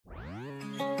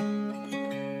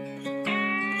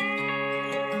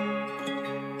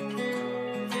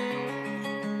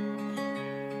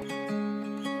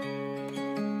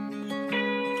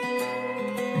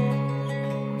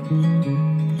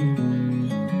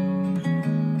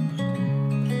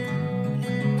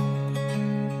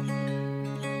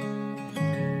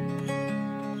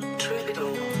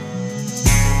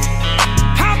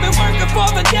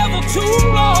too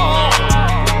long.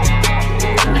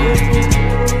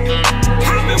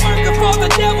 I've been working for the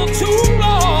devil too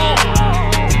long.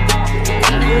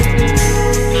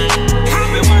 I've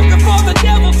been working for the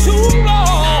devil too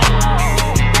long.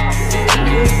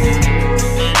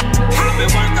 I've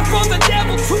been working for the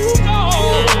devil too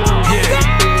long.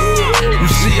 Yeah. You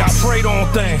see, I prayed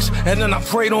on things, and then I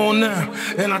prayed on them,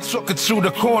 and I took it to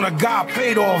the corner. God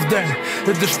paid off then.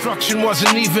 The destruction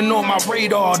wasn't even on my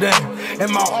radar then,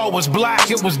 and my heart was black,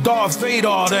 it was Darth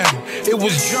Vader then. It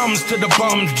was drums to the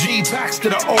bums, G-packs to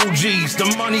the OGs. The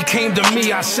money came to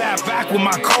me, I sat back with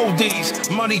my coldies.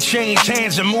 Money changed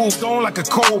hands and moved on like a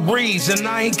cold breeze, and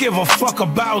I ain't give a fuck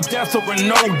about death or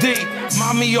an OD.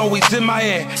 Mommy always in my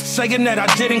head, saying that I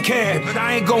didn't care, but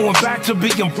I ain't going back to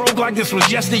being broke like this was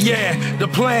yesteryear. The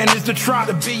plan is to try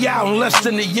to be out in less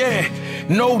than a year.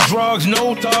 No drugs,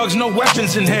 no thugs, no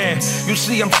weapons in here. You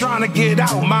see, I'm trying to get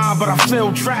out, ma, but I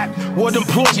feel trapped. What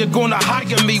employer gonna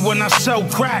hire me when I sell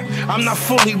crack? I'm not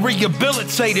fully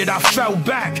rehabilitated, I fell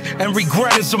back, and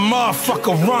regret is a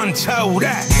motherfucker, run, tell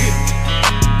that.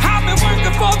 I've been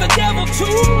working for the devil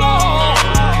too long.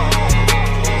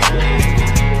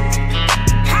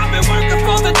 I've been working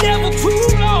for the devil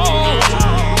too long.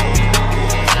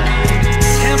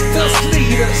 Tempt us,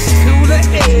 lead us to the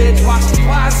edge, watch the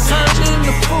wise turn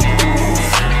into fools.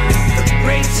 The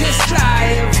greatest lie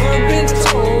ever been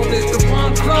told is the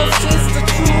one closest to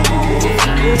truth.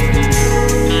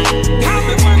 I've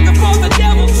been working for the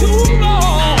devil too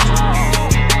long.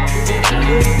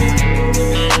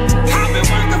 I've been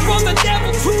working for the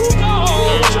devil too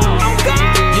long.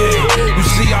 Yeah, you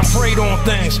see, I prayed on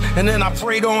things, and then I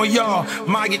prayed on y'all.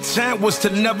 My intent was to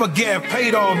never get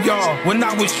paid off y'all. When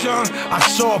I was young, I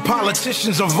saw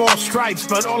politicians of all stripes,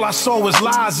 but all I saw was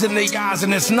lies in their eyes,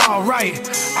 and it's not right.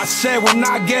 I said when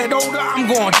I get older, I'm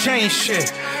gonna change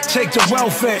shit. Take the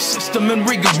welfare system and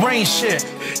rearrange shit.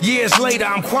 Years later,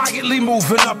 I'm quietly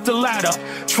moving up the ladder,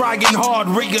 trying hard,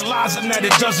 realizing that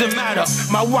it doesn't matter.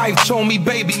 My wife told me,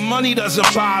 baby, money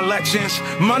doesn't buy elections.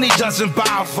 Money doesn't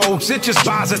buy votes, it just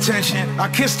buys attention. I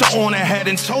kissed her on her head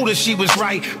and told her she was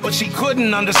right, but she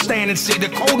couldn't understand and see the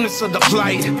coldness of the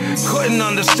plight. Couldn't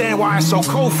understand why it's so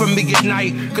cold for me at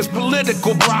night, cause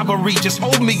political bribery just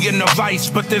hold me in a vice.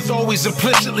 But there's always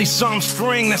implicitly some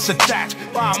string that's attached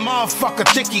by a motherfucker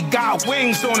think he got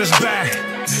wings on his back.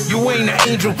 You ain't an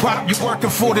angel pop, you working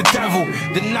for the devil.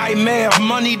 The nightmare of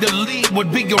money to lead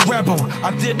would be a rebel.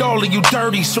 I did all of you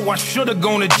dirty, so I should've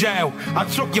gone to jail. I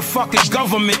took your fucking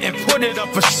government and put it up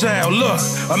for sale. Look,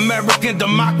 American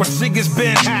democracy has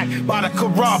been hacked by the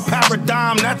corrupt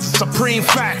paradigm, that's a supreme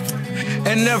fact.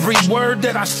 And every word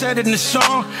that I said in the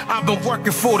song, I've been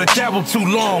working for the devil too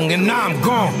long, and now I'm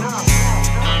gone.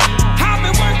 I've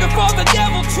been working for the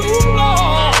devil too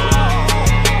long.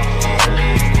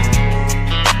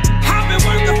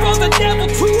 Working for the devil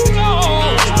too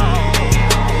long.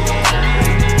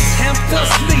 Tempt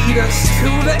us, lead us to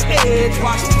the edge,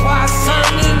 watch the wise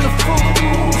turn into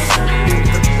fools.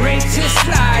 The greatest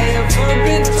lie ever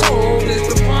been told is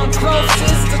the one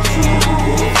closest to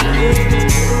truth.